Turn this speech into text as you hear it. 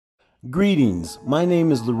Greetings, my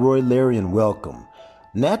name is Leroy Larry and welcome.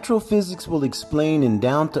 Natural physics will explain in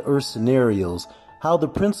down-to-earth scenarios how the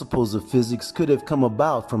principles of physics could have come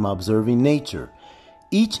about from observing nature.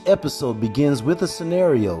 Each episode begins with a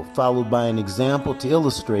scenario followed by an example to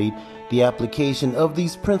illustrate the application of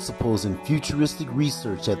these principles in futuristic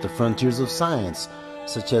research at the frontiers of science,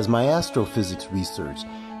 such as my astrophysics research,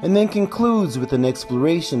 and then concludes with an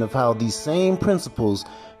exploration of how these same principles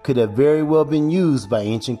could have very well been used by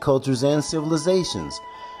ancient cultures and civilizations.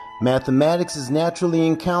 Mathematics is naturally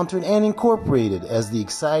encountered and incorporated as the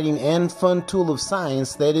exciting and fun tool of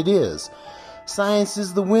science that it is. Science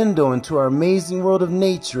is the window into our amazing world of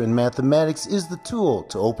nature, and mathematics is the tool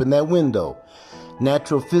to open that window.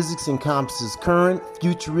 Natural physics encompasses current,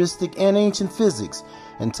 futuristic, and ancient physics,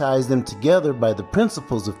 and ties them together by the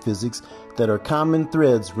principles of physics that are common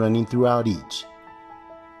threads running throughout each.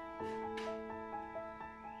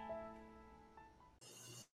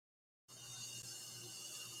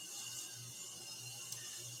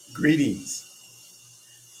 Greetings.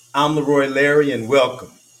 I'm Leroy Larry and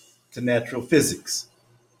welcome to Natural Physics,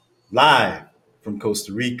 live from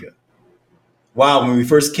Costa Rica. Wow, when we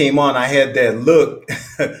first came on, I had that look.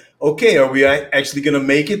 Okay, are we actually going to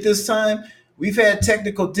make it this time? We've had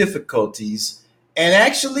technical difficulties, and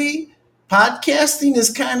actually, podcasting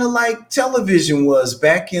is kind of like television was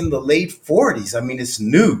back in the late 40s. I mean, it's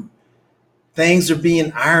new. Things are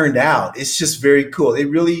being ironed out. It's just very cool.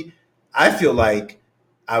 I feel like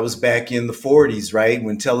I was back in the 40s, right?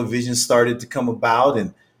 When television started to come about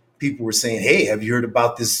and people were saying, hey, have you heard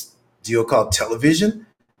about this deal called television?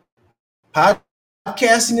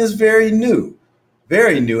 Podcasting is very new,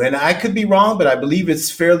 very new. And I could be wrong, but I believe it's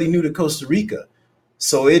fairly new to Costa Rica.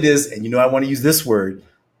 So it is, and I want to use this word,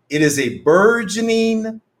 it is a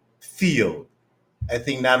burgeoning field. I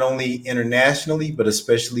think not only internationally, but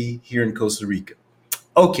especially here in Costa Rica.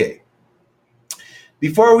 Okay,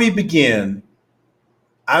 before we begin,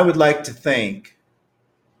 I would like to thank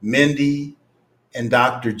Mindy and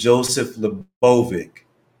Dr. Joseph Lebovic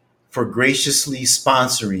for graciously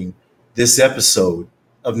sponsoring this episode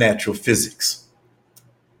of Natural Physics.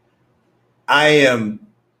 I am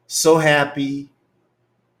so happy,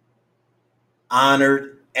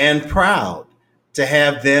 honored, and proud to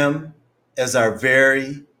have them as our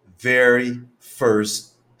very, very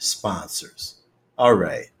first sponsors. All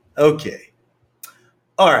right. Okay.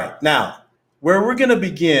 All right. Now, where we're going to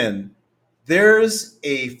begin, there's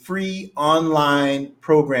a free online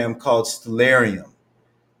program called Stellarium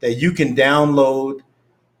that you can download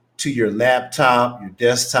to your laptop, your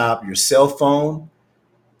desktop, your cell phone,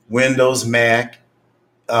 Windows, Mac.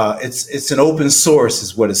 It's an open source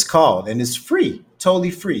is what it's called, and it's free,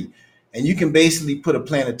 totally free. And you can basically put a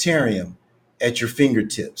planetarium at your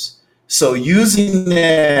fingertips. So using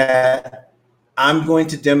that, I'm going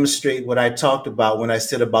to demonstrate what I talked about when I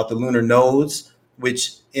said about the lunar nodes,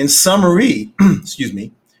 which in summary,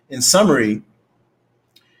 in summary,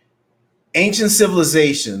 ancient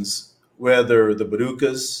civilizations, whether the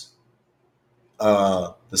Badukas,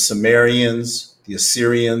 the Sumerians, the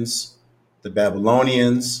Assyrians, the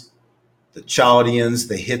Babylonians, the Chaldeans,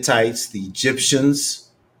 the Hittites, the Egyptians,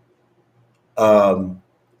 the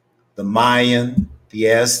Mayan, the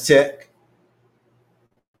Aztec,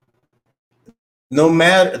 no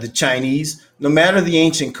matter the Chinese, no matter the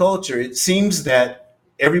ancient culture, it seems that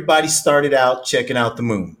everybody started out checking out the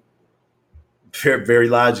moon. Very, very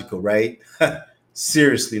logical, right?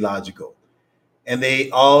 Seriously logical. And they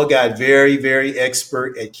all got very, very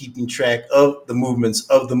expert at keeping track of the movements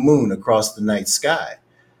of the moon across the night sky.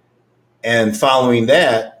 And following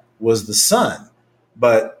that was the sun.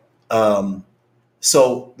 But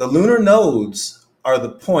so the lunar nodes are the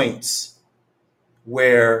points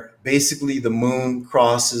where basically the moon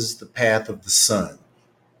crosses the path of the sun.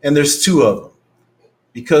 And there's two of them.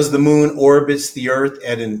 Because the moon orbits the Earth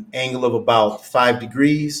at an angle of about 5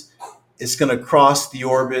 degrees, it's going to cross the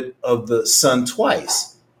orbit of the sun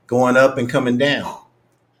twice, going up and coming down.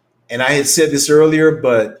 And I had said this earlier,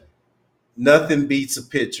 but nothing beats a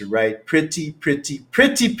picture, right? Pretty, pretty,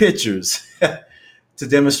 pretty pictures to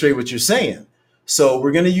demonstrate what you're saying. So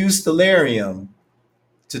we're going to use Stellarium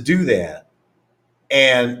to do that.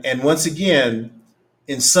 And once again,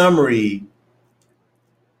 in summary,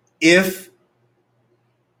 if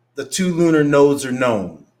the two lunar nodes are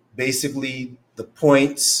known, basically the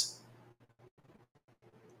points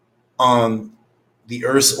on the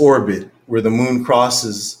Earth's orbit where the moon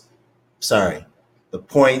crosses, the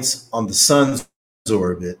points on the sun's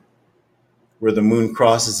orbit where the moon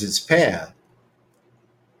crosses its path.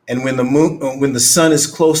 And when the sun is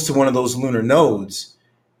close to one of those lunar nodes,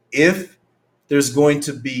 if there's going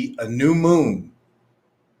to be a new moon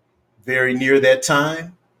very near that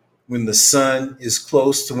time, when the sun is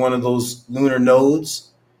close to one of those lunar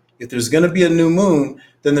nodes, if there's going to be a new moon,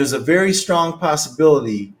 then there's a very strong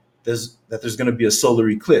possibility that there's going to be a solar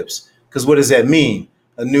eclipse. Because what does that mean?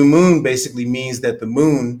 A new moon basically means that the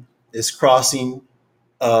moon is crossing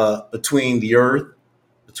between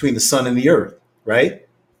the sun and the earth, right?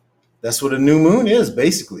 That's what a new moon is,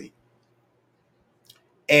 basically.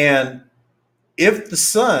 And if the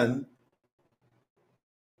sun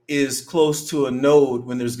is close to a node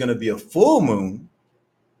when there's going to be a full moon,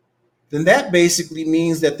 then that basically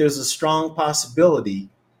means that there's a strong possibility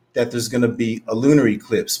that there's going to be a lunar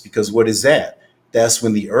eclipse. Because what is that? That's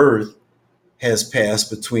when the earth has passed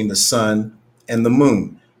between the sun and the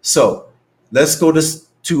moon. So let's go to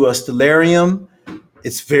a stellarium.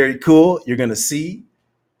 It's very cool. You're going to see.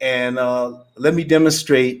 And let me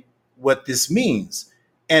demonstrate what this means.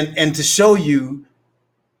 And to show you,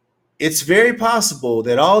 it's very possible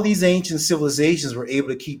that all these ancient civilizations were able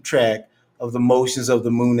to keep track of the motions of the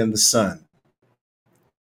moon and the sun.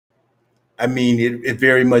 I mean, it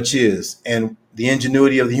very much is. And the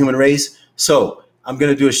ingenuity of the human race. So I'm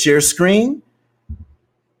going to do a share screen,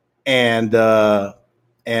 and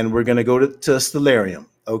we're going to go to stellarium.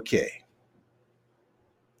 Okay.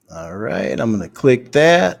 All right. I'm going to click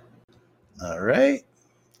that. All right.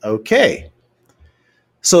 Okay.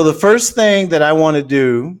 So the first thing that I want to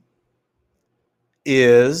do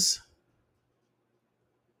is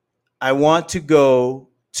I want to go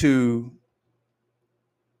to,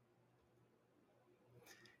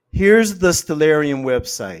 here's the Stellarium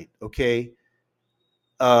website, okay?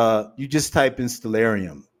 You just type in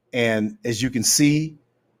Stellarium, and as you can see,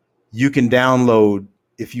 you can download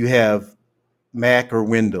if you have Mac or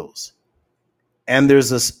Windows. And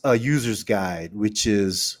there's a user's guide, which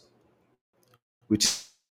is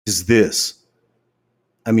this.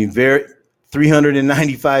 I mean,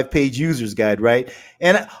 395 page user's guide, right?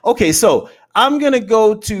 And okay, so I'm going to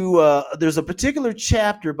go to, there's a particular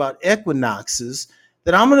chapter about equinoxes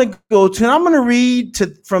that I'm going to go to, and I'm going to read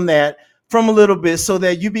from a little bit so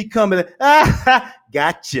that you become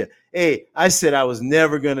gotcha. Hey, I said I was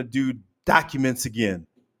never going to do documents again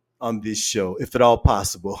on this show, if at all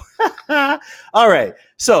possible. All right,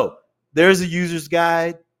 so there's a user's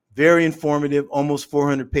guide, very informative, almost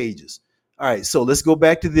 400 pages. All right, so let's go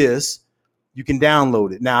back to this. You can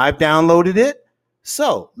download it. Now, I've downloaded it.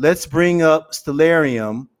 So let's bring up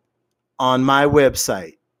Stellarium on my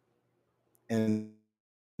website. And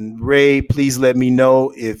Ray, please let me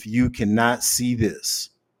know if you cannot see this.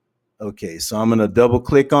 Okay, so I'm going to double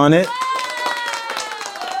click on it.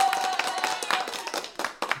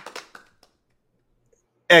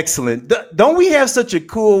 Excellent. Don't we have such a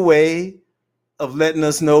cool way of letting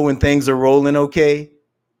us know when things are rolling okay?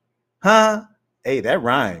 Huh? Hey, that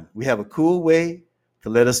rhymed. We have a cool way to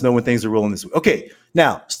let us know when things are rolling this way. Okay,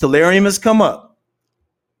 now, Stellarium has come up.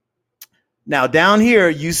 Now, down here,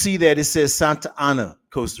 you see that it says Santa Ana,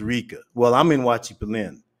 Costa Rica. Well, I'm in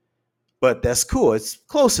Huachipilan, but that's cool. It's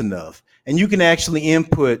close enough. And you can actually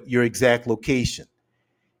input your exact location.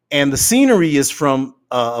 And the scenery is from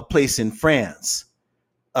a place in France.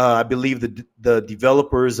 I believe the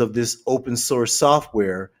developers of this open source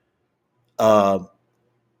software are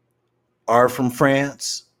from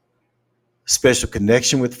France, special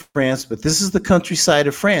connection with France, but this is the countryside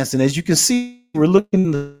of France. And as you can see, we're looking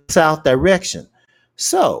in the south direction.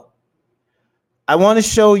 So I want to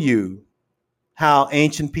show you how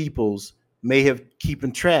ancient peoples may have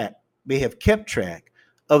kept track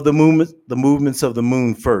of the movements of the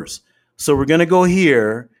moon first. So we're going to go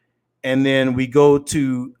here, and then we go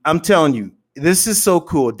to, I'm telling you, this is so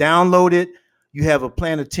cool. Download it. You have a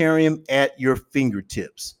planetarium at your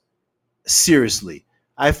fingertips. Seriously.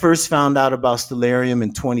 I first found out about Stellarium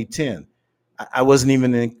in 2010. I wasn't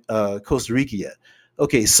even in Costa Rica yet.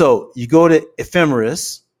 Okay, so you go to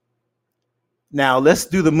Ephemeris. Now let's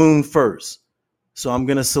do the moon first. So I'm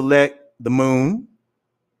going to select the moon.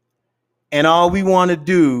 And all we want to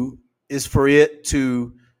do is for it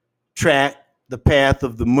to track the path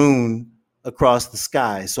of the moon across the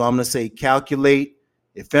sky. So I'm going to say calculate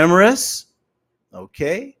ephemeris.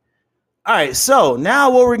 Okay. All right. So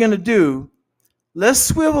now what we're going to do, let's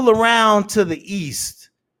swivel around to the east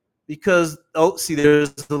because, oh, see,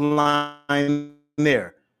 there's the line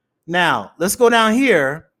there. Now let's go down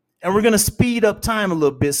here and we're going to speed up time a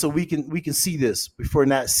little bit so we can see this before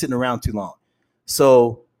not sitting around too long.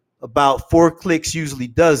 So about 4 clicks usually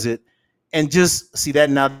does it. And just see that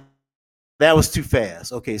now, that was too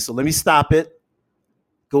fast. Okay, so let me stop it.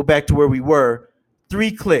 Go back to where we were.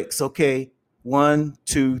 3 clicks, okay? 1,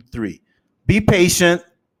 2, 3. Be patient.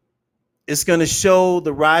 It's going to show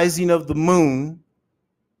the rising of the moon.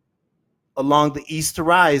 along the east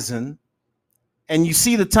horizon, and you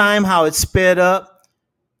see the time how it sped up.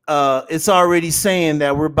 It's already saying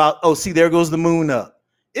that we're about. Oh, see, there goes the moon up.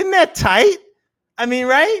 Isn't that tight? I mean,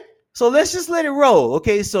 right? So let's just let it roll.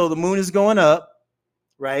 Okay, so the moon is going up,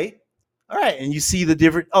 right? All right, and you see the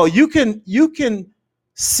different. Oh, you can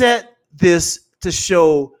set this to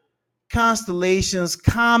show constellations,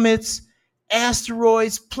 comets,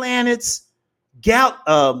 asteroids, planets,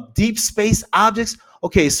 deep space objects.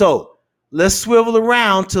 Okay, so let's swivel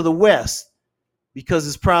around to the west because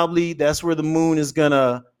it's probably that's where the moon is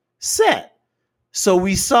gonna set. So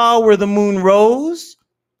we saw where the moon rose.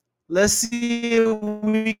 Let's see if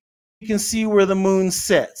we can see where the moon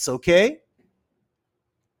sets, okay?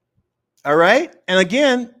 All right. And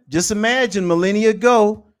again, just imagine millennia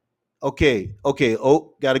ago. Okay.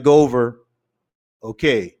 Oh, got to go over.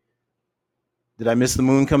 Okay. Did I miss the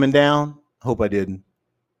moon coming down? Hope I didn't.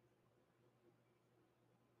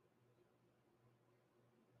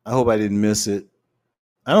 I hope I didn't miss it.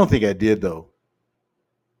 I don't think I did though.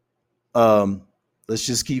 Um, let's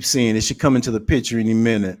just keep seeing. It should come into the picture any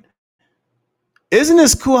minute. Isn't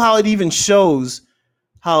this cool how it even shows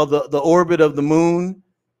how the orbit of the moon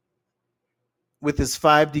with its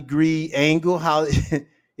 5-degree angle, how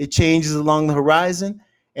it changes along the horizon?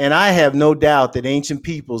 And I have no doubt that ancient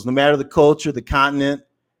peoples, no matter the culture, the continent,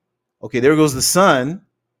 okay, there goes the sun.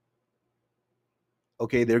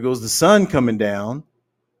 Okay, there goes the sun coming down.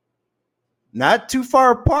 Not too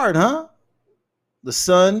far apart, huh? The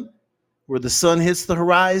sun, where the sun hits the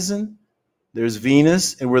horizon, there's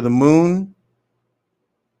Venus, and where the moon,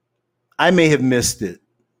 I may have missed it.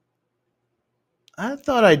 I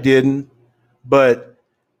thought I didn't, but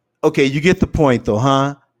okay, you get the point though,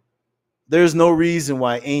 huh? There's no reason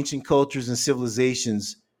why ancient cultures and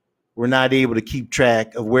civilizations were not able to keep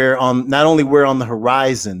track of where on not only where on the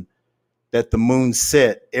horizon that the moon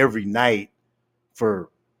set every night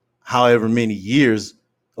for however many years.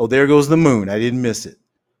 Oh, there goes the moon. I didn't miss it.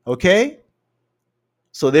 Okay?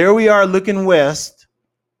 So there we are looking west,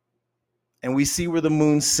 and we see where the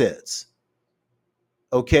moon sets.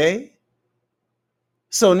 Okay?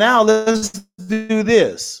 So now let's do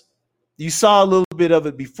this. You saw a little bit of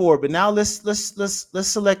it before, but now let's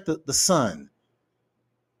select the sun.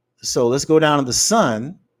 So let's go down to the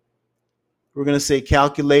sun. We're going to say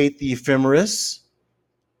calculate the ephemeris.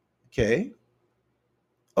 Okay.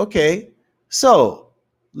 Okay. So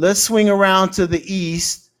let's swing around to the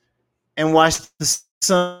east and watch the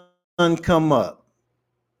sun come up.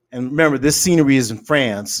 And remember, this scenery is in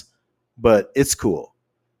France, but it's cool.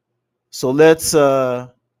 So let's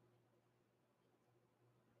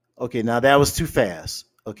okay, now that was too fast.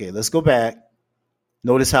 Okay, let's go back.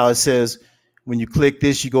 Notice how it says when you click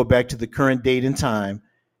this, you go back to the current date and time.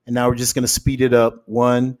 And now we're just going to speed it up.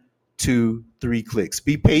 1, 2, 3 clicks.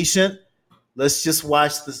 Be patient. Let's just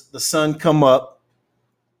watch the sun come up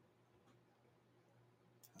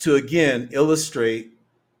to again illustrate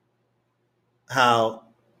how,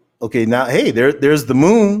 okay, now, hey, there's the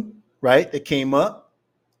moon, right, that came up,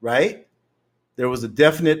 right? There was a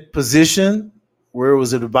definite position. Where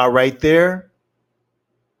was it? About right there.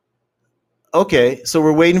 Okay, so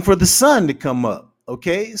we're waiting for the sun to come up.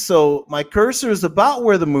 Okay, so my cursor is about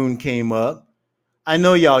where the moon came up. I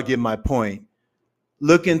know y'all get my point.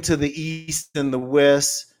 Looking to the east and the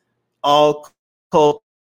west, all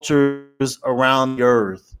cultures around the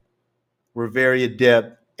earth were very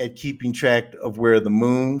adept at keeping track of where the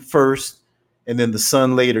moon first and then the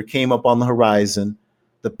sun later came up on the horizon,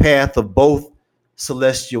 the path of both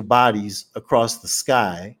celestial bodies across the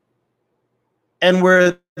sky, and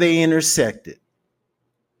where they intersected.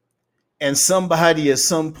 And somebody at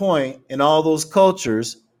some point in all those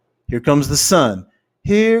cultures, here comes the sun.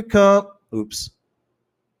 Here comes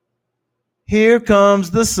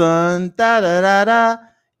the sun. Da da da da.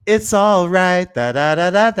 It's all right. Da da da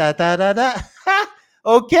da da da da da.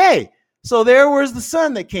 Okay. So there was the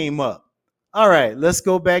sun that came up. All right, let's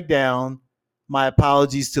go back down. My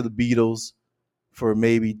apologies to the Beatles for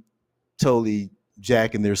maybe totally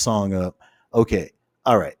jacking their song up. Okay.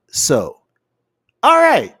 All right. So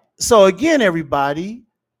again, everybody,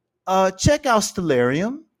 check out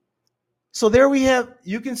Stellarium. So there we have,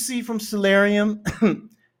 you can see from Stellarium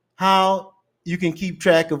how you can keep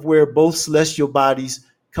track of where both celestial bodies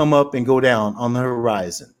come up and go down on the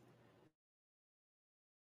horizon.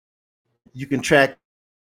 You can track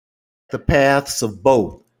the paths of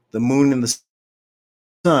both the moon and the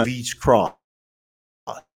sun of each cross.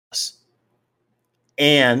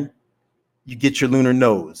 And you get your lunar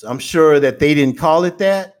nodes. I'm sure that they didn't call it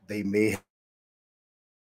that. They may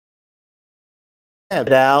have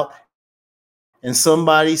it out. And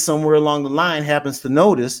somebody somewhere along the line happens to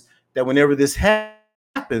notice that whenever this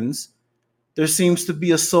happens, there seems to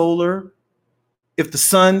be a solar, if the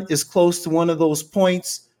sun is close to one of those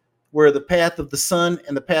points where the path of the sun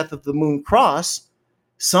and the path of the moon cross,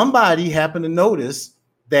 somebody happened to notice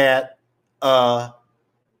that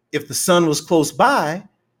if the sun was close by,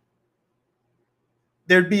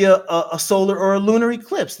 there'd be a solar or a lunar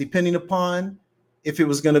eclipse, depending upon if it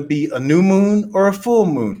was going to be a new moon or a full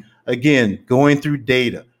moon. Again, going through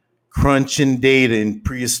data, crunching data in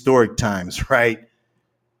prehistoric times, right?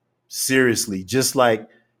 Seriously, just like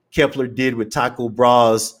Kepler did with Tycho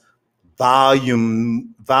Brahe's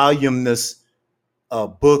voluminous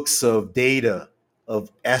books of data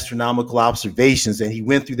of astronomical observations, and he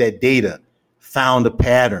went through that data, found a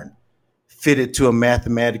pattern, fit it to a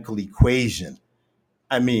mathematical equation.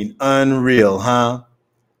 I mean, unreal, huh?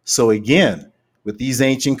 So again, with these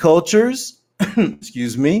ancient cultures,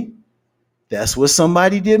 excuse me, that's what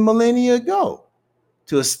somebody did millennia ago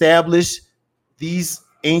to establish these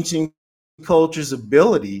ancient cultures'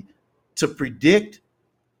 ability to predict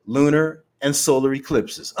lunar and solar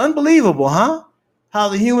eclipses. Unbelievable, huh? How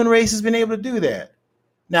the human race has been able to do that.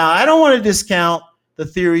 Now, I don't want to discount the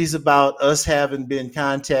theories about us having been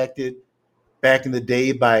contacted back in the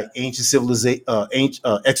day by ancient civilization,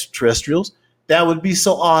 extraterrestrials. That would be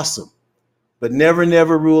so awesome. But never,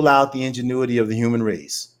 never rule out the ingenuity of the human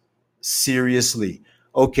race. Seriously.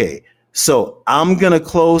 Okay, so I'm going to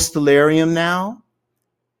close Stellarium now,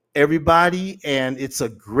 everybody, and it's a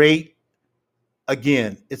great,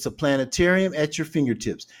 again, it's a planetarium at your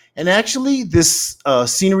fingertips. And actually, this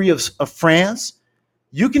scenery of France,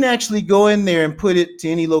 you can actually go in there and put it to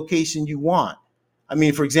any location you want. I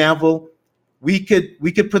mean, for example, we could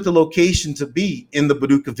put the location to be in the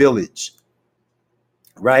Paducah village,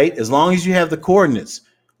 right? As long as you have the coordinates,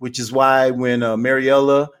 which is why when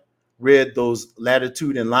Mariella read those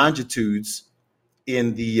latitude and longitudes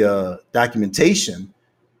in the documentation,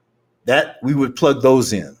 that we would plug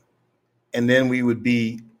those in. And then we would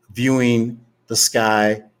be viewing the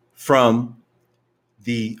sky from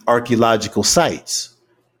the archaeological sites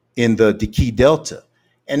in the Dickey Delta.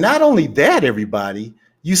 And not only that, everybody,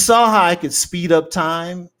 you saw how I could speed up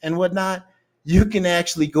time and whatnot. You can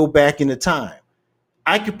actually go back into time.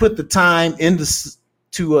 I could put the time into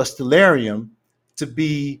a Stellarium to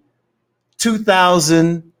be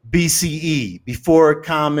 2000 BCE, before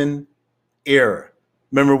Common Era.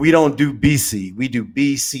 Remember, we don't do BC, we do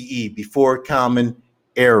BCE, before Common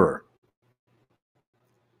Era.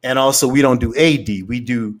 And also, we don't do AD, we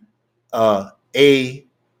do ACE,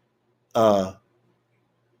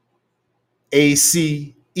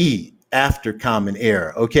 after Common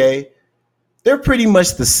Era, okay? They're pretty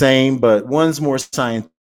much the same, but one's more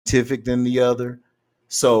scientific than the other.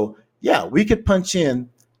 So, yeah, we could punch in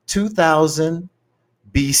 2000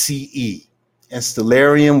 BCE, and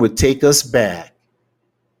Stellarium would take us back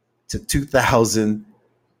to 2000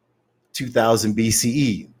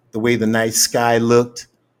 BCE, the way the night sky looked,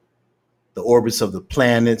 the orbits of the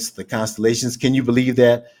planets, the constellations. Can you believe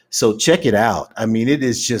that? So check it out. I mean, it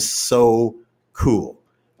is just so cool.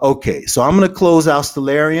 Okay, so I'm going to close out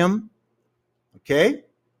Stellarium. Okay.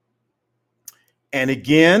 And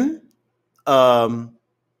again,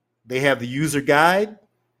 they have the user guide.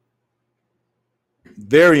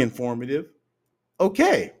 Very informative.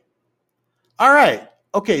 Okay. All right.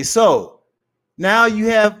 Okay, so now you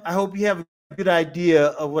have, I hope you have a good idea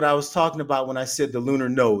of what I was talking about when I said the lunar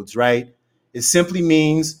nodes, right? It simply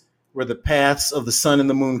means where the paths of the sun and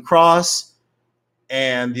the moon cross,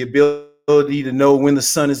 and the ability to know when the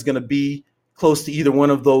sun is going to be close to either one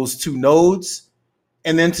of those two nodes,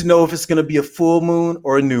 and then to know if it's going to be a full moon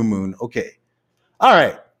or a new moon. Okay. All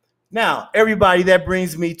right. Now, everybody, that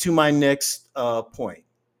brings me to my next point.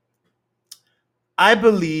 I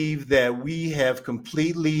believe that we have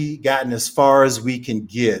completely gotten as far as we can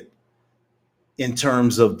get in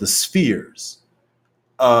terms of the spheres.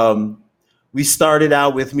 We started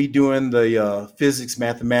out with me doing the physics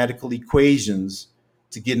mathematical equations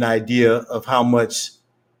to get an idea of how much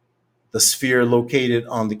the sphere located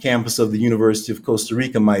on the campus of the University of Costa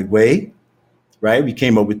Rica might weigh, right? We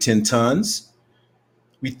came up with 10 tons.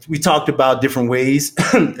 We talked about different ways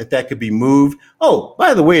that could be moved. Oh,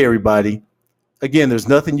 by the way, everybody, again, there's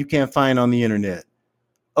nothing you can't find on the internet.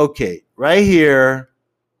 Okay, right here,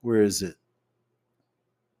 where is it?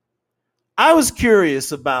 I was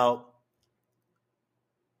curious about,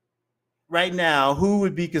 right now, who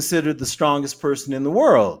would be considered the strongest person in the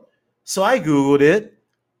world. So I Googled it.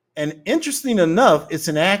 And interesting enough, it's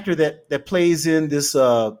an actor that plays in this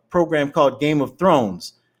program called Game of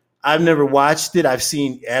Thrones. I've never watched it. I've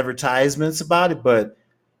seen advertisements about it, but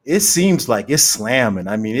it seems like it's slamming.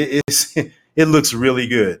 I mean, it looks really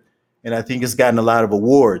good. and I think it's gotten a lot of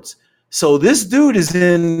awards. So this dude is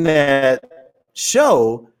in that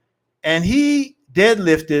show, and he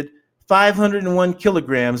deadlifted 501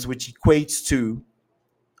 kilograms, which equates to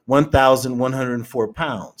 1,104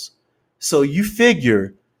 pounds. So you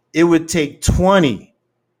figure it would take 20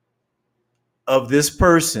 of this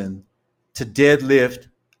person to deadlift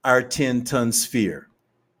our 10-ton sphere.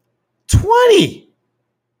 20.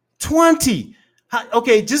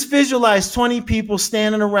 Okay, just visualize 20 people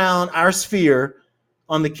standing around our sphere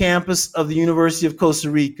on the campus of the University of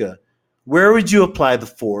Costa Rica. Where would you apply the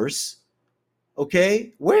force?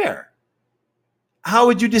 Okay, where? How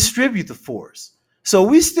would you distribute the force? So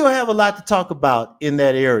we still have a lot to talk about in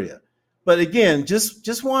that area. But again,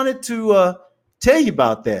 just wanted to tell you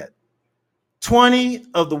about that. 20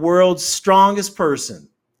 of the world's strongest person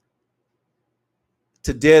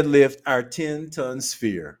to deadlift our 10-ton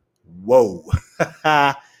sphere. Whoa.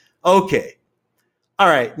 Okay. All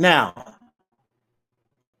right. Now,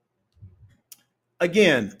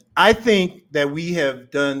 again, I think that we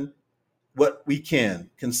have done what we can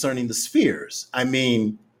concerning the spheres. I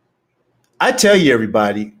mean, I tell you,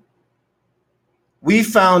 everybody, we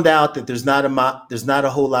found out that there's not a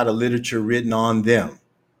whole lot of literature written on them,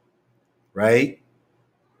 right?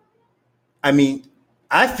 I mean,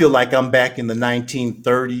 I feel like I'm back in the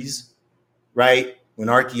 1930s, right? When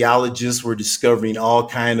archaeologists were discovering all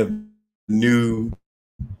kind of new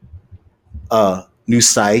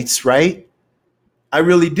sites, right? I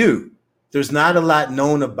really do. There's not a lot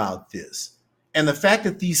known about this. And the fact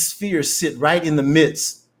that these spheres sit right in the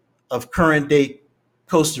midst of current day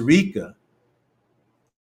Costa Rica,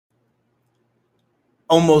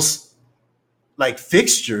 almost like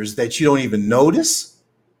fixtures that you don't even notice.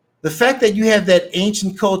 The fact that you have that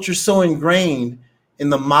ancient culture so ingrained in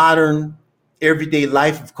the modern everyday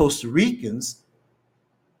life of Costa Ricans,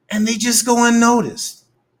 and they just go unnoticed.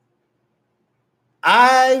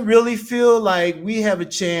 I really feel like we have a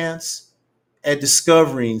chance at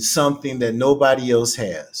discovering something that nobody else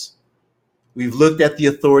has. We've looked at the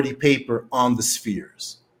authority paper on the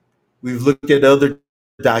spheres. We've looked at other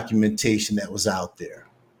documentation that was out there.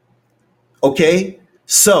 Okay,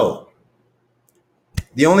 so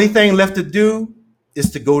the only thing left to do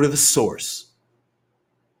is to go to the source.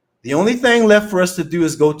 The only thing left for us to do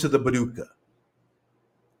is go to the Boruca.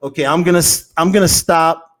 Okay, I'm gonna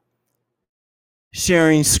stop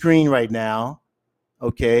sharing screen right now.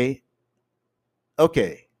 Okay. All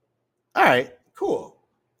right, cool.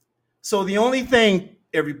 So the only thing,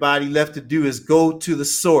 everybody, left to do is go to the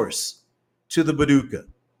source, to the Boruca.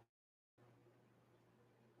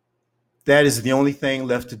 That is the only thing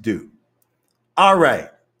left to do. All right.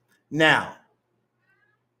 Now,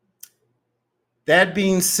 that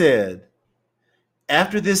being said,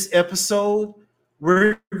 after this episode,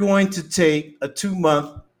 we're going to take a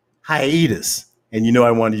 2-month hiatus. And you know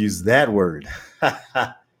I want to use that word.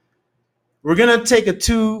 We're going to take a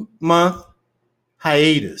 2-month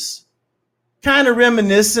hiatus. Kind of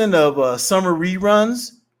reminiscent of summer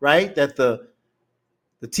reruns, right? That the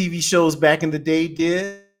TV shows back in the day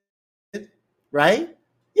did, right?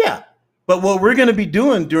 Yeah. But what we're going to be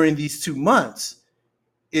doing during these 2 months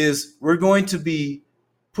is we're going to be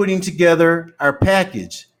putting together our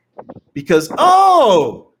package because,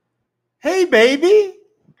 oh, hey, baby.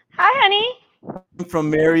 Hi, honey. From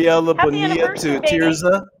Mariella Happy Bonilla to anniversary, baby.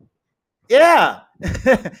 Tirza. Yeah.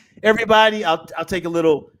 Everybody, I'll take a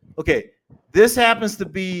little. Okay. This happens to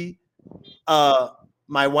be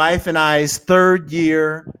my wife and I's 3rd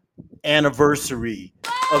year anniversary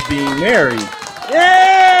of being married.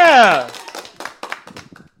 Yeah.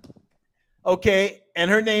 Okay.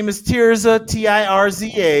 And her name is Tirza,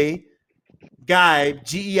 Tirza, Geib,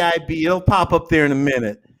 Geib. It'll pop up there in a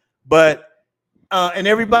minute. But, and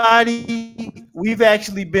everybody, we've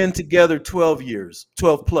actually been together 12 years,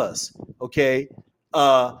 12 plus. Okay.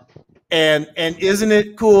 And isn't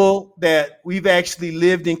it cool that we've actually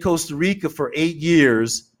lived in Costa Rica for 8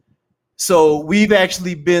 years? So we've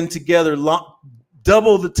actually been together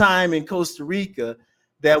double the time in Costa Rica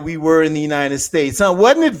that we were in the United States. Huh?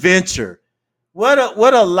 What an adventure. What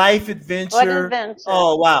a life adventure. What an adventure.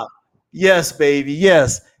 Oh, wow. Yes, baby.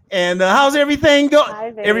 Yes. And how's everything going?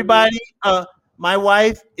 Hi, baby. Everybody, my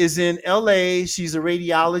wife is in LA. She's a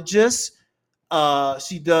radiologist.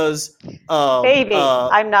 She does. Baby,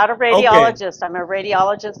 I'm not a radiologist. Okay. I'm a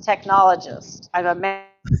radiologist technologist. I'm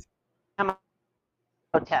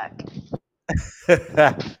a tech.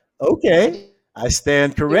 Okay, I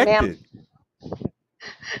stand corrected.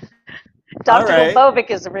 Dr. Right. Bovic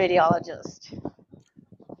is a radiologist.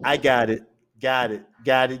 I got it.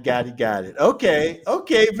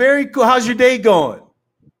 Okay, very cool. How's your day going?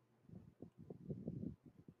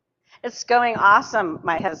 It's going awesome,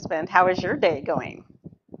 my husband. How is your day going?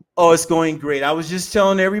 Oh, it's going great. I was just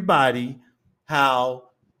telling everybody how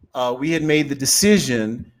we had made the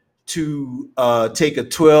decision to take a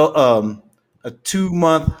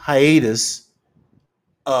 2-month hiatus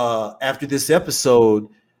after this episode,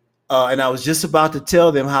 and I was just about to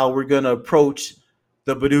tell them how we're going to approach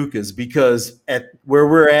the Badukas, because at where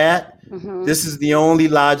we're at, this is the only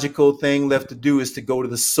logical thing left to do is to go to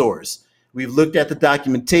the source. We've looked at the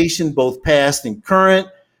documentation, both past and current.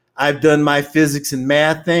 I've done my physics and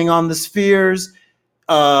math thing on the spheres.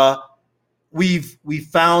 We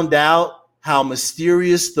found out how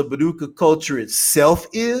mysterious the Baduka culture itself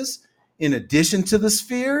is, in addition to the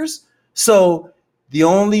spheres. So the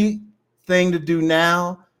only thing to do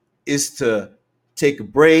now is to take a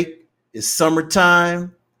break. It's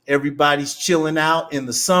summertime. Everybody's chilling out in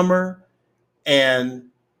the summer, and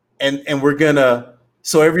we're gonna.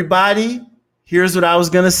 So everybody, here's what I was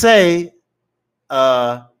gonna say.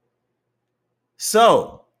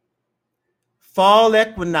 So fall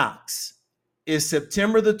equinox is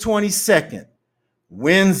September the 22nd,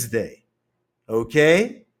 Wednesday.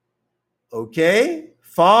 Okay?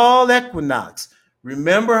 Fall equinox.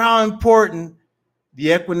 Remember how important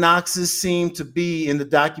the equinoxes seem to be in the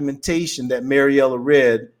documentation that Mariella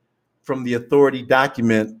read from the authority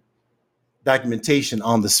documentation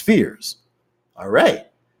on the spheres. All right.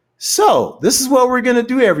 So this is what we're going to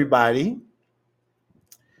do, everybody.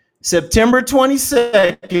 September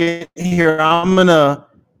 22nd here, I'm gonna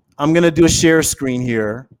do a share screen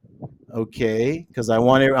here, okay? Because I'm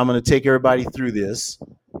gonna take everybody through this,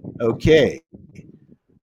 okay?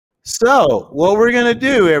 So what we're gonna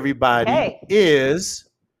do, everybody, is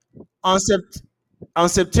on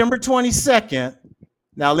September 22nd.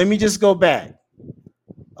 Now let me just go back.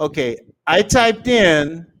 Okay, I typed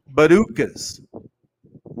in Badukas.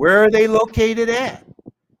 Where are they located at?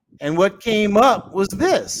 And what came up was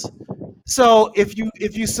this. So if you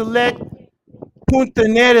select Punta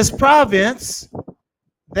Neras province,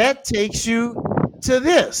 that takes you to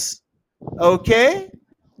this. Okay?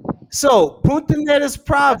 So Punta Neras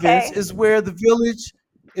province is where the village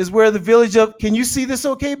of, can you see this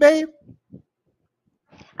okay, babe?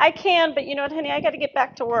 I can, but you know what, honey, I got to get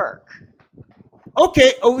back to work.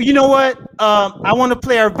 Okay. Oh, you know what? I want to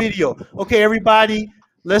play our video. Okay, everybody,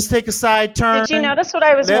 let's take a side turn. Did you notice what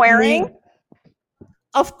I was wearing?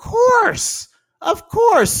 Of course.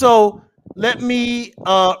 So let me,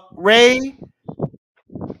 Ray,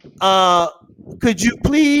 could you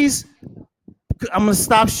please, I'm going to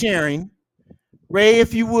stop sharing. Ray,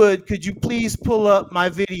 if you would, could you please pull up my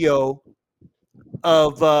video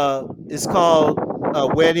of, it's called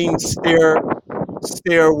Wedding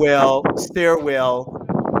Stairwell.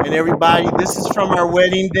 And everybody, this is from our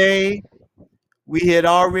wedding day. We had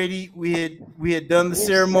done the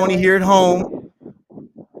ceremony here at home.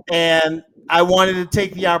 And I wanted to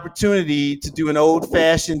take the opportunity to do an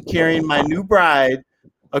old-fashioned carrying my new bride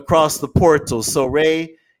across the portal. So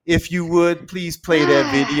Ray, if you would, please play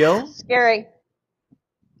that video. Scary.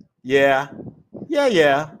 Yeah.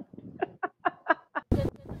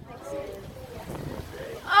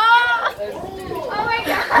 Oh my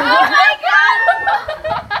God. Oh my God.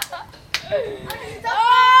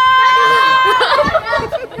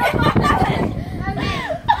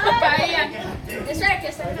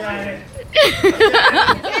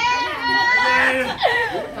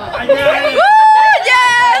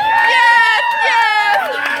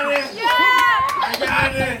 I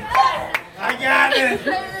got it. I got it.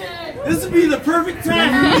 This would be the perfect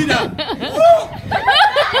time for me to.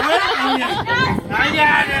 I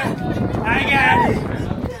got it.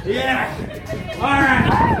 Yeah. All right.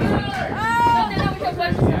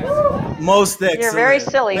 Most excellent. You're very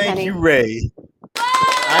silly, Thank honey. you, Ray.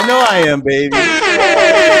 I know I am, baby.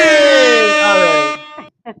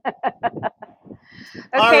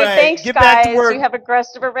 Okay, thanks, guys. You have a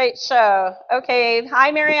rest of a great show. Okay,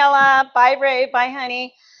 hi, Mariella. Bye, Ray. Bye,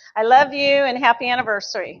 honey. I love you, and happy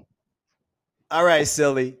anniversary. All right,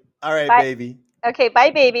 silly. All right, baby. Okay, bye,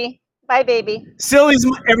 baby. Bye, baby. Silly's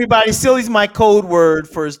my code word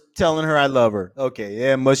for telling her I love her. Okay,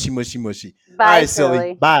 yeah, mushy. Bye, all right,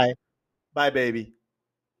 silly. Bye, baby.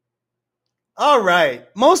 All right,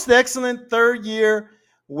 most excellent 3rd year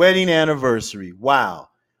wedding anniversary. Wow.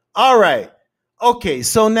 All right. Okay,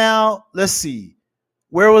 so now let's see.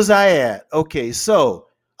 Where was I at? Okay, so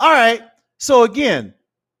all right. So again,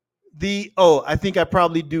 I think I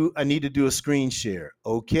need to do a screen share.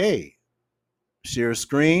 Okay. Share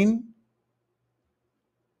screen.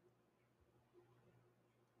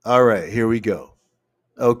 All right, here we go.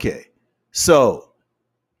 Okay. So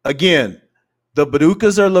again, The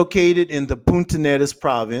Borucas are located in the Punta Neras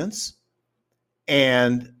province.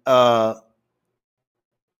 And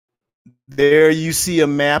there you see a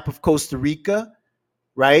map of Costa Rica,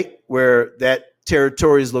 right, where that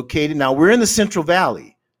territory is located. Now, we're in the Central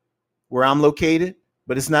Valley where I'm located,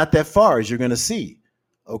 but it's not that far, as you're going to see.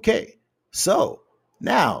 Okay, so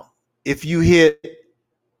now if you hit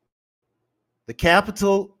the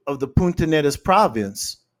capital of the Punta Neras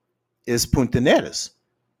province is Punta Neras.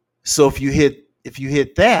 So if you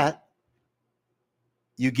hit that,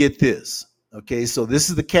 you get this. Okay, so this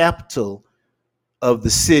is the capital of the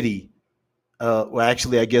city. Well,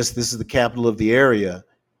 actually, I guess this is the capital of the area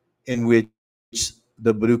in which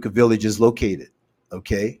the Boruca village is located.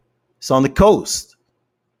 Okay, it's on the coast.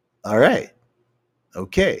 All right.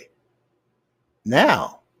 Okay.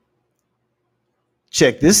 Now,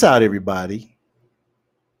 check this out, everybody.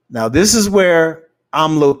 Now, this is where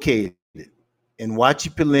I'm located in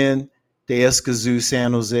Huachipilin de Escazú,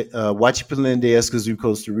 San Jose, Huachipilin de Escazú,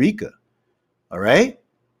 Costa Rica. All right.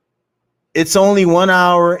 It's only 1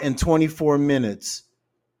 hour and 24 minutes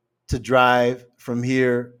to drive from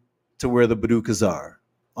here to where the Borucas are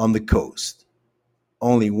on the coast.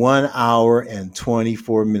 Only 1 hour and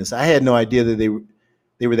 24 minutes. I had no idea that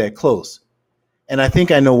they were that close. And I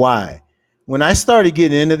think I know why. When I started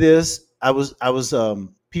getting into this, I was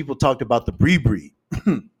people talked about the Bribri,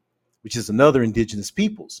 which is another indigenous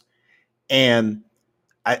peoples. And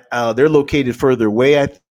they're located further away, I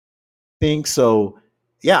think. So,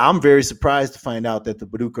 yeah, I'm very surprised to find out that the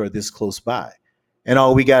Boruca are this close by. And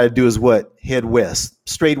all we got to do is what? Head west,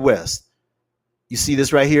 straight west. You see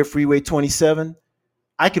this right here, Freeway 27?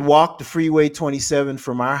 I could walk the Freeway 27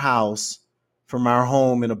 from our house, from our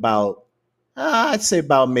home in about, I'd say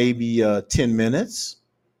about maybe 10 minutes.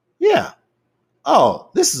 Yeah.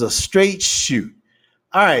 Oh, this is a straight shoot.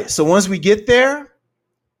 All right. So once we get there,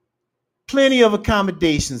 plenty of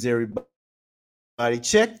accommodations, everybody.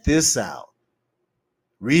 Check this out.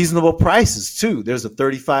 Reasonable prices, too. There's a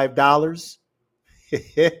 $35,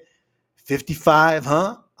 $55,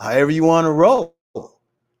 huh? However you want to roll.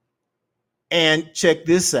 And check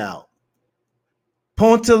this out.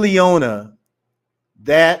 Punta Leona,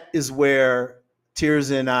 that is where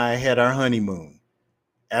Tirza and I had our honeymoon.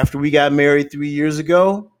 After we got married 3 years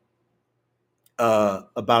ago,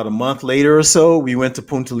 about a month later or so, we went to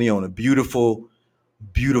Punta Leona. Beautiful,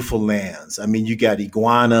 beautiful lands. I mean, you got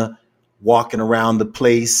iguana walking around the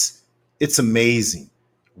place. It's amazing.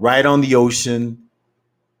 Right on the ocean.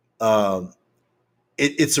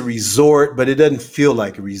 It's a resort, but it doesn't feel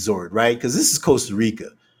like a resort, right? Because this is Costa Rica,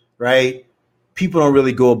 right? People don't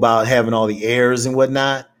really go about having all the airs and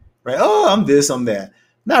whatnot, right? Oh, I'm this, I'm that.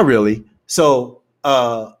 Not really. So,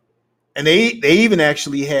 and they even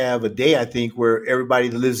actually have a day, I think, where everybody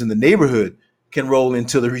that lives in the neighborhood can roll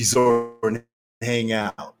into the resort and hang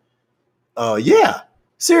out. Yeah,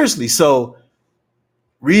 seriously. So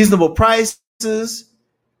reasonable prices.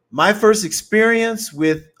 My first experience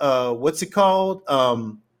with what's it called?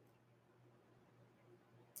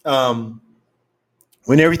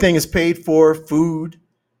 When everything is paid for, food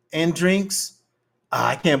and drinks.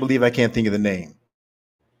 I can't believe I can't think of the name.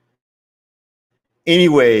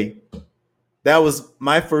 Anyway, that was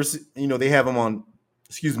my first, they have them on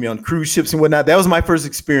cruise ships and whatnot. That was my first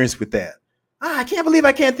experience with that. I can't believe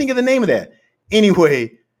I can't think of the name of that.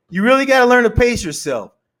 Anyway, you really got to learn to pace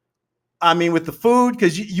yourself. I mean, with the food,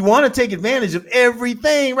 because you want to take advantage of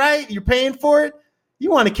everything, right? You're paying for it.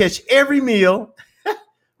 You want to catch every meal,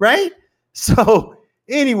 right? So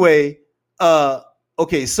anyway,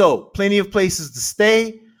 okay, so plenty of places to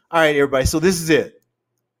stay. All right, everybody. So this is it.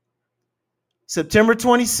 September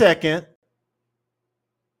 22nd.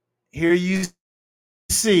 Here you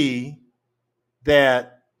see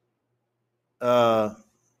that, I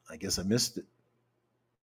guess I missed it.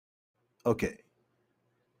 Okay.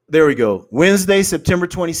 There we go. Wednesday, September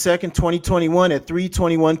 22nd, 2021 at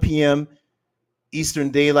 3:21 p.m. Eastern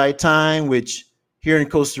Daylight Time, which here in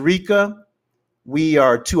Costa Rica, we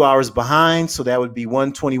are 2 hours behind. So that would be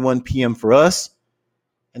 1:21 p.m. for us.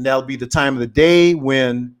 And that'll be the time of the day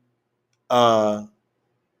when the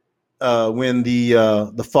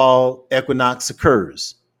fall equinox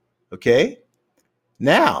occurs. Okay.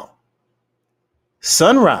 Now,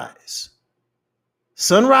 sunrise.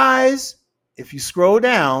 Sunrise, if you scroll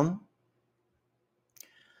down,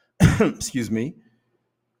 excuse me,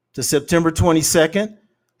 to September 22nd,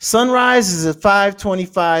 sunrise is at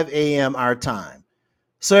 5:25 a.m. our time.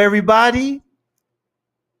 So everybody,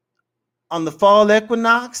 on the fall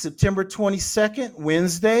equinox, September 22nd,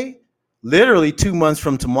 Wednesday, literally 2 months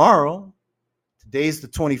from tomorrow, today's the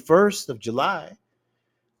 21st of July,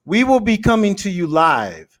 we will be coming to you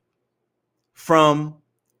live from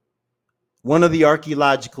one of the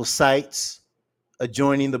archaeological sites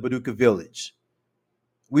adjoining the Baduka village.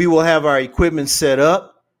 We will have our equipment set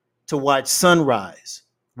up to watch sunrise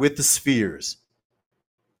with the spheres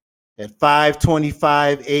at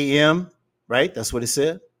 5:25 a.m., right? That's what it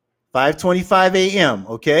said. 5:25 a.m.,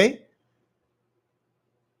 okay?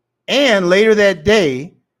 And later that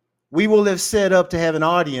day, we will have set up to have an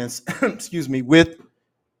audience, excuse me, with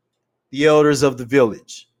the elders of the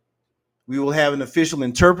village. We will have an official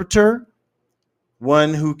interpreter,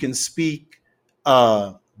 one who can speak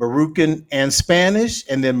Barucan and Spanish,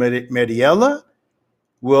 and then Mariela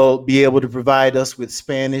will be able to provide us with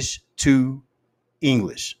Spanish to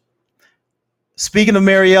English. Speaking of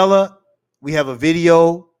Mariela, we have a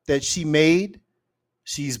video that she made.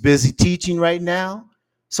 She's busy teaching right now.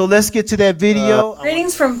 So let's get to that video.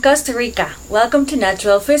 Greetings from Costa Rica. Welcome to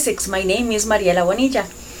Natural Physics. My name is Mariela Bonilla.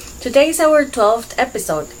 Today is our 12th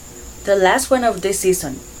episode, the last one of this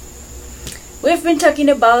season. We've been talking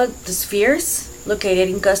about the spheres located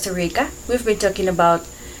in Costa Rica. We've been talking about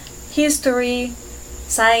history,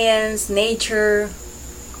 science, nature,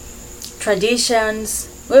 traditions.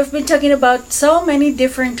 We've been talking about so many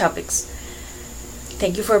different topics.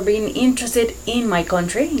 Thank you for being interested in my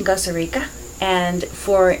country, in Costa Rica. And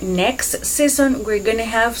for next season, we're going to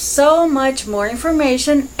have so much more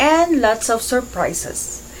information and lots of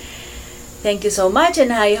surprises. Thank you so much,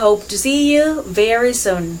 and I hope to see you very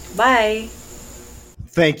soon. Bye.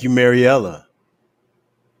 Thank you, Mariela.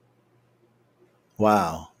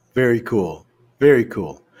 Wow. Very cool. Very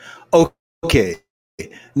cool. Okay.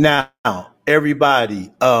 Now,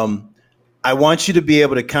 everybody, I want you to be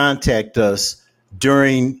able to contact us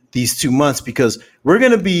during these 2 months, because we're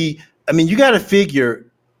going to be, you got to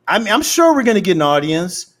figure, I'm sure we're going to get an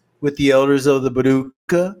audience with the elders of the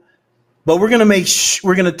Baduka, but we're going to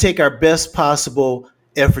we're going to take our best possible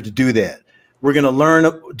effort to do that. We're going to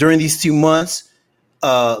learn during these 2 months.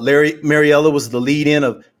 Mariela was the lead in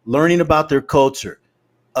of learning about their culture,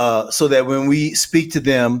 so that when we speak to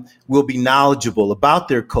them, we'll be knowledgeable about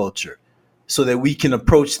their culture, so that we can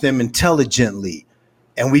approach them intelligently,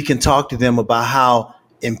 and we can talk to them about how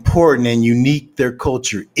important and unique their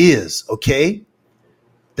culture is. Okay,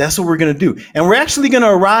 that's what we're going to do, and we're actually going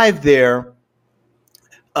to arrive there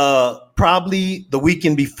probably the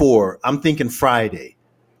weekend before. I'm thinking Friday,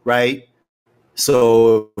 right?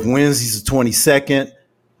 So Wednesday's the 22nd,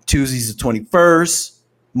 Tuesday's the 21st,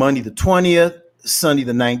 Monday the 20th, Sunday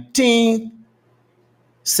the 19th,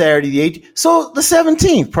 Saturday the 18th. So the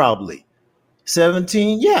 17th probably.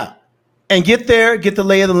 17, yeah. And get there, get the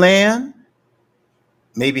lay of the land,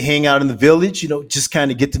 maybe hang out in the village, just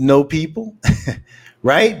kind of get to know people,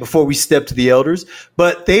 right? Before we step to the elders.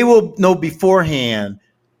 But they will know beforehand.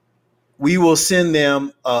 We will send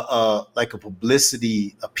them like a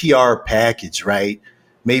publicity, a PR package, right?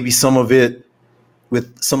 Maybe some of it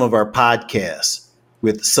with some of our podcasts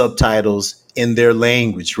with subtitles in their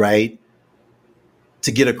language, right?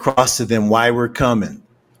 To get across to them why we're coming,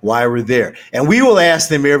 why we're there. And we will ask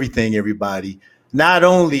them everything, everybody, not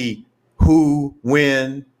only who,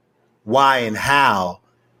 when, why, and how,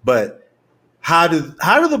 but how do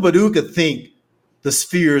the Baduka think the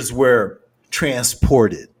spheres were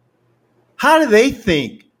transported? How do they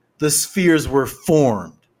think the spheres were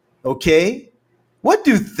formed? Okay? What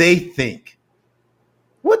do they think?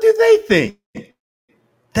 What do they think?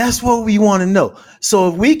 That's what we want to know. So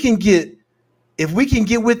if we can get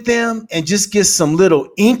with them and just get some little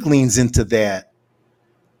inklings into that,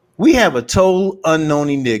 we have a total unknown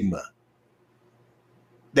enigma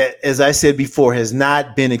that, as I said before, has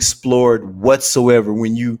not been explored whatsoever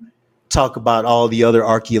when you talk about all the other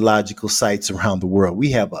archaeological sites around the world. We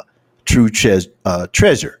have a true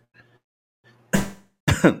treasure.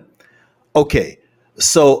 Okay,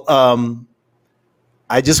 so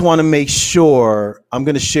I just want to make sure I'm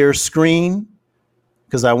going to share screen,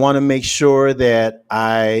 because I want to make sure that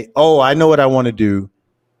I know what I want to do.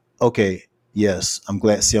 Okay, yes, I'm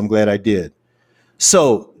glad I did.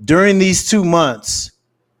 So during these 2 months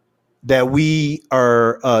that we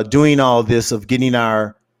are doing all this of getting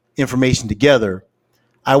our information together,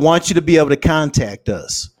 I want you to be able to contact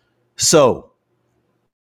us. So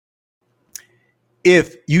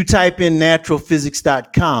if you type in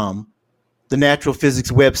naturalphysics.com, the Natural Physics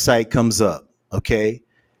website comes up, okay?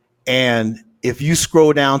 And if you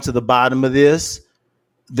scroll down to the bottom of this,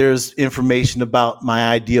 there's information about my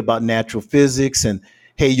idea about natural physics. And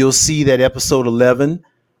hey, you'll see that episode 11,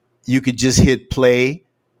 you could just hit play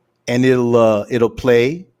and it'll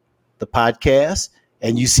play the podcast,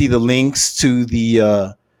 and you see the links to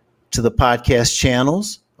the podcast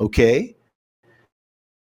channels, okay?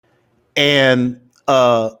 And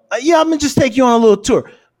Yeah, I'm gonna just take you on a little tour.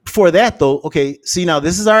 Before that, though, okay. See, now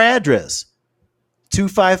this is our address: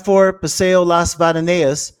 254 Paseo Las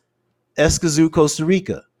Vadaneas, Escazú, Costa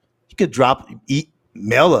Rica. You could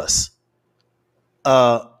mail us.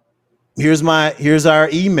 Here's our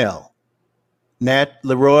email: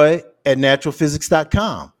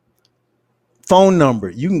 Leroy@naturalphysics.com. Phone number: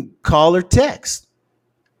 you can call or text.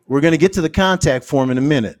 We're going to get to the contact form in a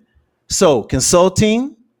minute. So,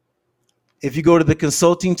 consulting. If you go to the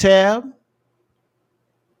consulting tab,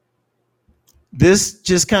 this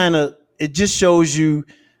just shows you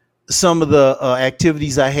some of the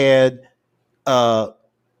activities I had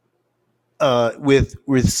with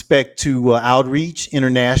respect to outreach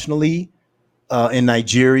internationally in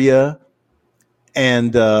Nigeria.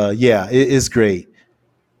 And it is great.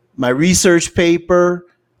 My research paper,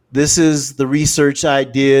 this is the research I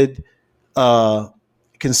did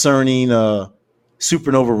concerning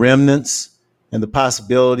supernova remnants and the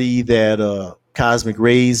possibility that cosmic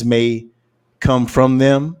rays may come from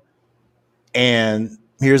them. And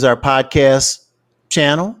here's our podcast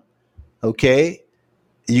channel. Okay.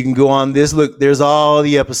 You can go on this. Look, there's all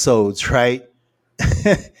the episodes, right?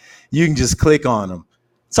 You can just click on them.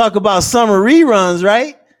 Talk about summer reruns,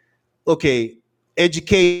 right? Okay.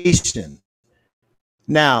 Education.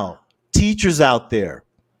 Now, teachers out there,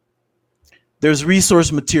 there's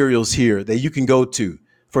resource materials here that you can go to.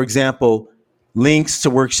 For example, links to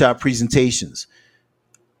workshop presentations.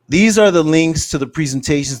 These are the links to the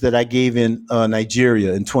presentations that I gave in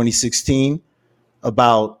Nigeria in 2016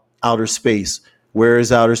 about outer space. Where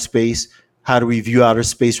is outer space? How do we view outer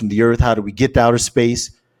space from the Earth? How do we get to outer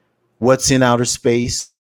space? What's in outer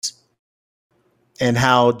space? And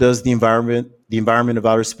how does the environment of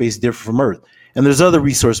outer space differ from Earth? And there's other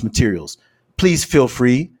resource materials. Please feel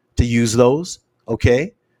free to use those.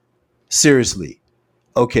 Okay? Seriously.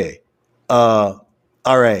 Okay. All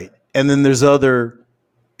right. And then there's other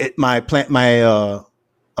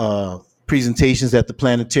presentations at the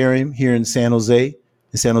planetarium here in San Jose,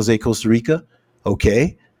 Costa Rica.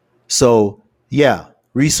 Okay. So yeah,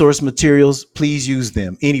 resource materials, please use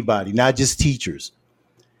them. Anybody, not just teachers.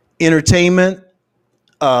 Entertainment.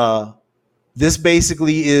 This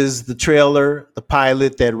basically is the trailer, the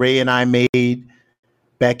pilot that Ray and I made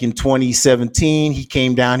back in 2017. He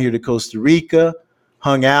came down here to Costa Rica,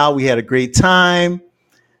 hung out. We had a great time.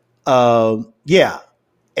 Check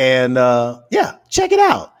it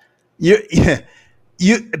out.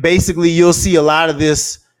 You'll see a lot of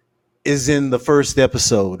this is in the first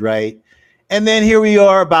episode, right? And then here we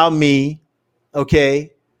are about me,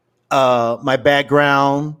 okay? My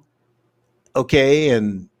background, okay,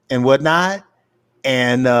 and whatnot.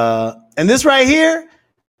 And this right here,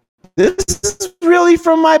 this is really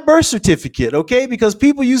from my birth certificate, okay? Because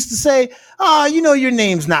people used to say, your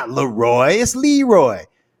name's not Leroy, it's Leroy.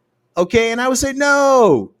 Okay, and I would say,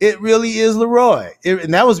 no, it really is Leroy.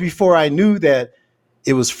 And that was before I knew that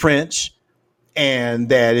it was French and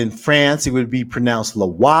that in France it would be pronounced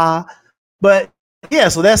Leroy. But yeah,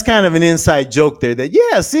 so that's kind of an inside joke there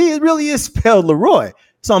that, see, it really is spelled Leroy.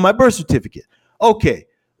 It's on my birth certificate. Okay,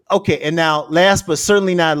 and now last but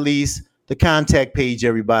certainly not least, the contact page,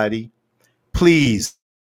 everybody. Please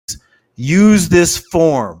use this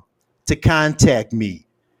form to contact me.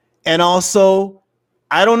 And also,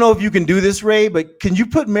 I don't know if you can do this, Ray, but can you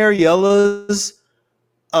put Mariella's,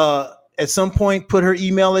 at some point, put her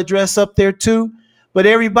email address up there too? But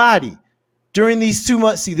everybody, during these 2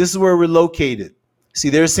 months, see, this is where we're located. See,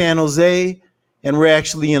 there's San Jose, and we're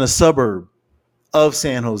actually in a suburb of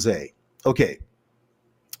San Jose. Okay.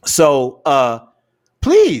 So,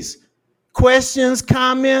 please, questions,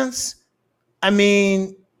 comments.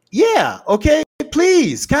 Okay,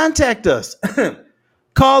 please contact us.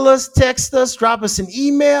 Call us, text us, drop us an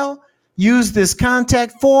email, use this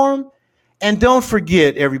contact form. And don't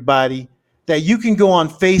forget, everybody, that you can go on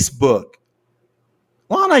Facebook.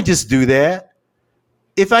 Why don't I just do that?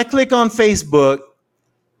 If I click on Facebook,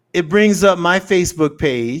 it brings up my Facebook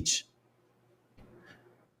page.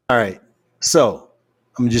 All right, so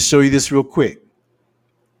I'm gonna just show you this real quick.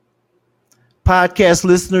 Podcast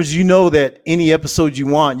listeners, you know that any episode you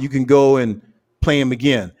want, you can go and play them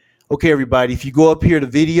again. Okay, everybody, if you go up here to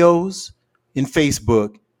videos in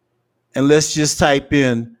Facebook, and let's just type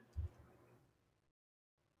in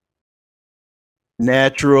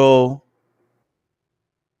Natural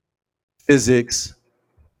Physics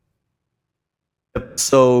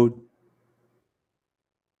episode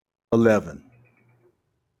 11.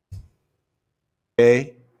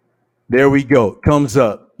 Okay, there we go. Comes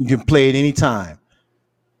up. You can play it anytime.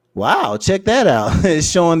 Wow, check that out. It's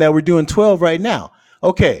showing that we're doing 12 right now.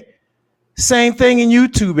 Okay. Same thing in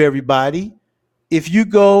YouTube, everybody. if you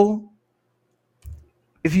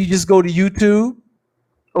just go to YouTube,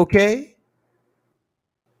 okay?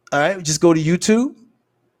 All right, just go to YouTube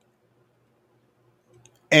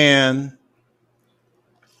and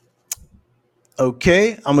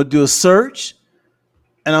okay, I'm gonna do a search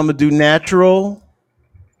and I'm gonna do natural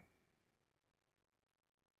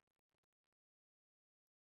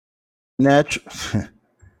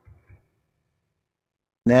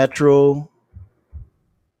natural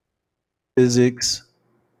physics.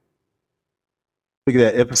 Look at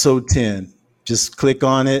that, episode 10. Just click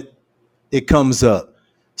on it, it comes up.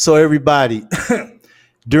 So everybody,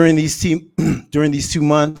 during these 2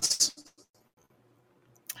 months,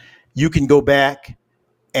 you can go back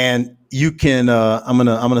and you can I'm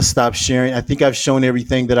gonna stop sharing. I think I've shown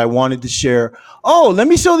everything that I wanted to share. Oh, let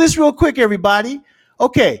me show this real quick, everybody.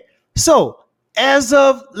 Okay, so as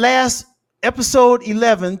of last episode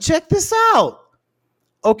 11, check this out.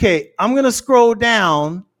 Okay, I'm gonna scroll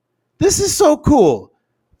down. This is so cool.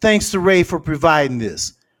 Thanks to Ray for providing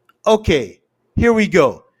this. Okay, here we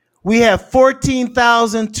go. We have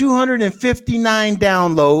 14,259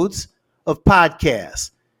 downloads of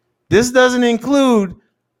podcasts. This doesn't include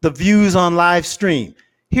the views on live stream.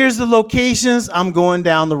 Here's the locations. I'm going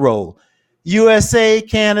down the road. USA,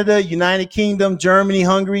 Canada, United Kingdom, Germany,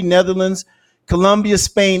 Hungary, Netherlands, Colombia,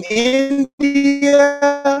 Spain,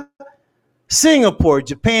 India, Singapore,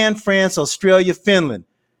 Japan, France, Australia, Finland,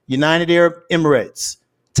 United Arab Emirates,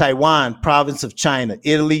 Taiwan, province of China,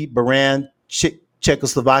 Italy, Bahrain,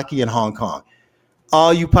 Czechoslovakia, and Hong Kong.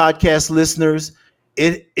 All you podcast listeners,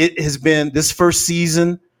 it has been this first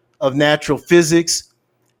season of Natural Physics.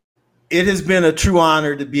 It has been a true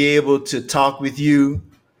honor to be able to talk with you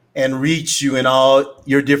and reach you in all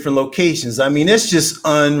your different locations. I mean, it's just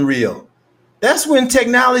unreal. That's when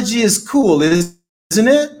technology is cool, isn't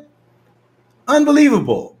it?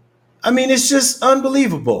 Unbelievable. I mean, it's just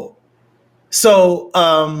unbelievable. So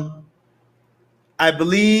I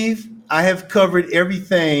believe I have covered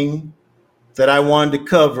everything that I wanted to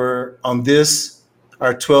cover on this,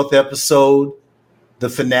 our 12th episode, the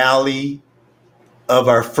finale of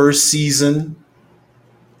our first season.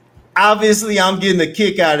 Obviously, I'm getting a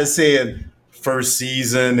kick out of saying first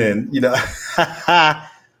season and,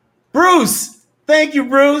 Bruce, thank you,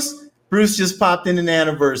 Bruce. Bruce just popped in an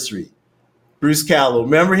anniversary. Bruce Callow,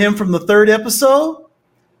 remember him from the 3rd episode?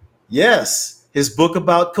 Yes, his book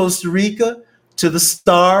about Costa Rica, To the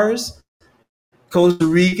Stars, Costa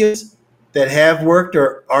Ricans that have worked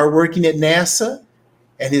or are working at NASA,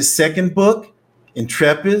 and his 2nd book,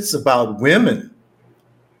 Intrepids, about women,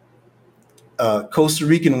 Costa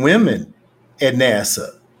Rican women at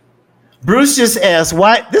NASA. Bruce just asked,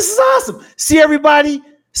 why? This is awesome. See, everybody,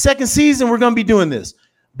 2nd season, we're going to be doing this.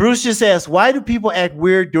 Bruce just asked, why do people act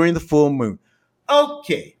weird during the full moon?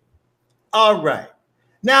 Okay. All right.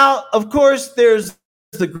 Now, of course, there's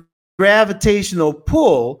the gravitational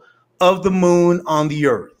pull of the moon on the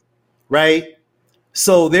Earth, right?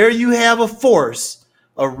 So there you have a force,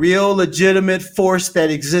 a real legitimate force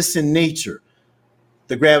that exists in nature,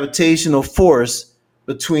 the gravitational force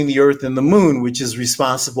between the Earth and the moon, which is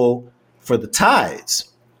responsible for the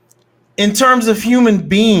tides. In terms of human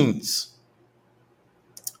beings,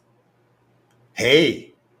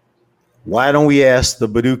 hey, why don't we ask the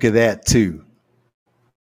Baduka that too?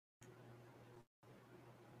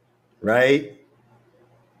 Right?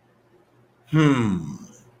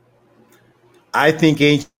 I think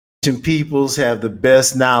ancient peoples have the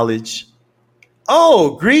best knowledge.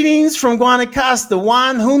 Oh, greetings from Guanacaste,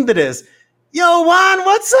 Juan Hunderes. Yo, Juan,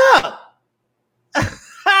 what's up?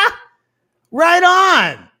 Right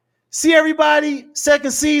on. See, everybody,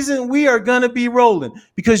 2nd season, we are going to be rolling.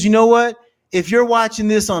 Because you know what? If you're watching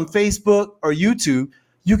this on Facebook or YouTube,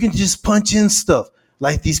 you can just punch in stuff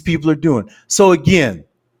like these people are doing. So again,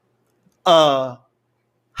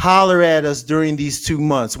 holler at us during these 2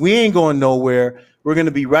 months. We ain't going nowhere. We're going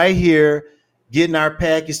to be right here getting our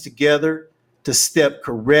package together to step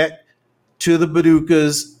correct to the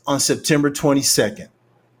Badukas on September 22nd,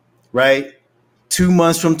 right? 2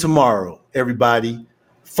 months from tomorrow, everybody,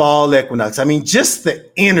 fall equinox. I mean, just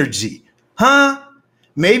the energy, huh?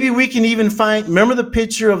 Maybe we can even find, remember the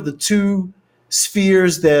picture of the 2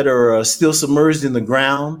 spheres that are still submerged in the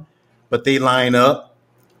ground, but they line up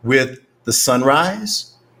with the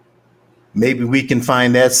sunrise? Maybe we can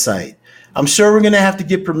find that site. I'm sure we're going to have to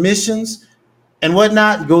get permissions and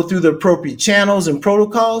whatnot, go through the appropriate channels and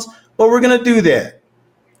protocols, but we're going to do that.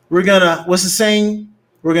 We're going to, what's the saying?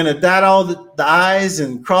 We're going to dot all the I's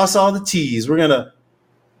and cross all the T's. We're going to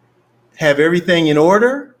have everything in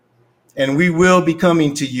order, and we will be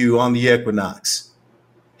coming to you on the equinox.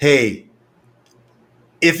 Hey,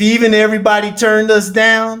 If even everybody turned us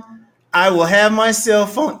down, I will have my cell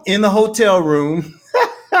phone in the hotel room.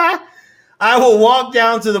 I will walk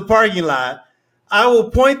down to the parking lot. I will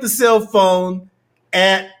point the cell phone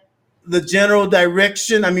at the general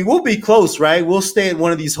direction. I mean, we'll be close, right? We'll stay at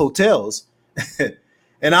one of these hotels.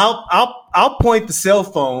 And I'll point the cell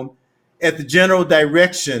phone at the general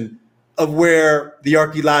direction of where the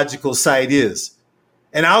archaeological site is.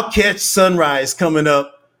 And I'll catch sunrise coming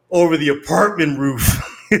up over the apartment roof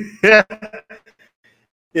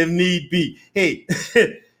if need be. Hey,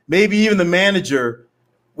 maybe even the manager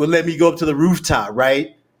will let me go up to the rooftop,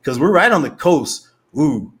 right? Because we're right on the coast.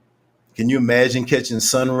 Ooh, can you imagine catching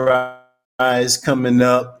sunrise coming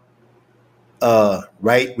up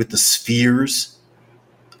right with the spheres?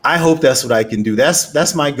 I hope that's what I can do.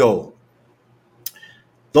 That's my goal.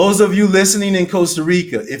 Those of you listening in Costa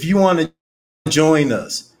Rica, if you want to join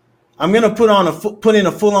us, I'm going to put in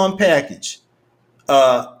a full-on package.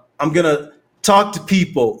 I'm going to talk to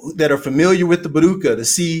people that are familiar with the Boruca to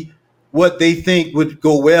see what they think would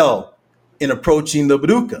go well in approaching the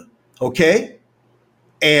Boruca, okay?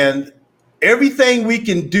 And everything we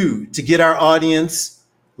can do to get our audience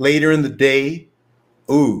later in the day,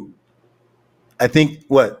 I think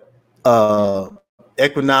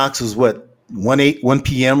equinox was 1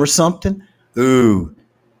 p.m. or something?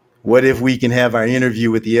 What if we can have our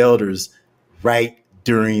interview with the elders right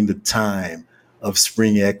during the time of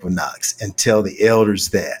spring equinox and tell the elders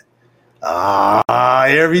that?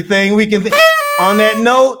 Everything we can on that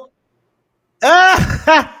note,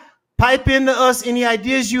 pipe into us any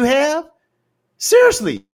ideas you have.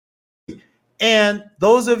 Seriously. And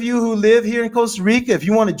those of you who live here in Costa Rica, if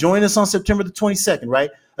you want to join us on September the 22nd,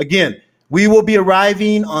 right? Again, we will be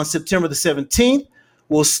arriving on September the 17th.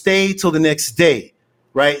 We'll stay till the next day,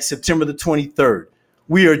 right? September the 23rd.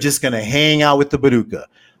 We are just going to hang out with the Boruca.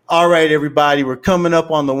 All right, everybody, we're coming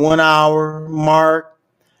up on the 1 hour mark.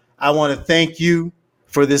 I want to thank you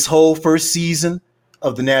for this whole first season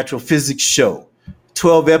of the Natural Physics Show.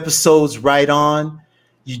 12 episodes right on.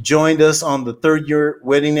 You joined us on the 3rd year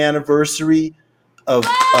wedding anniversary of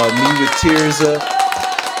me with Tirza.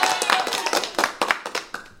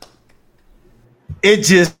 It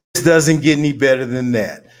just doesn't get any better than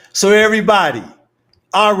that. So everybody,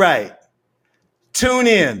 all right, tune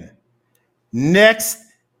in next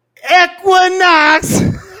equinox.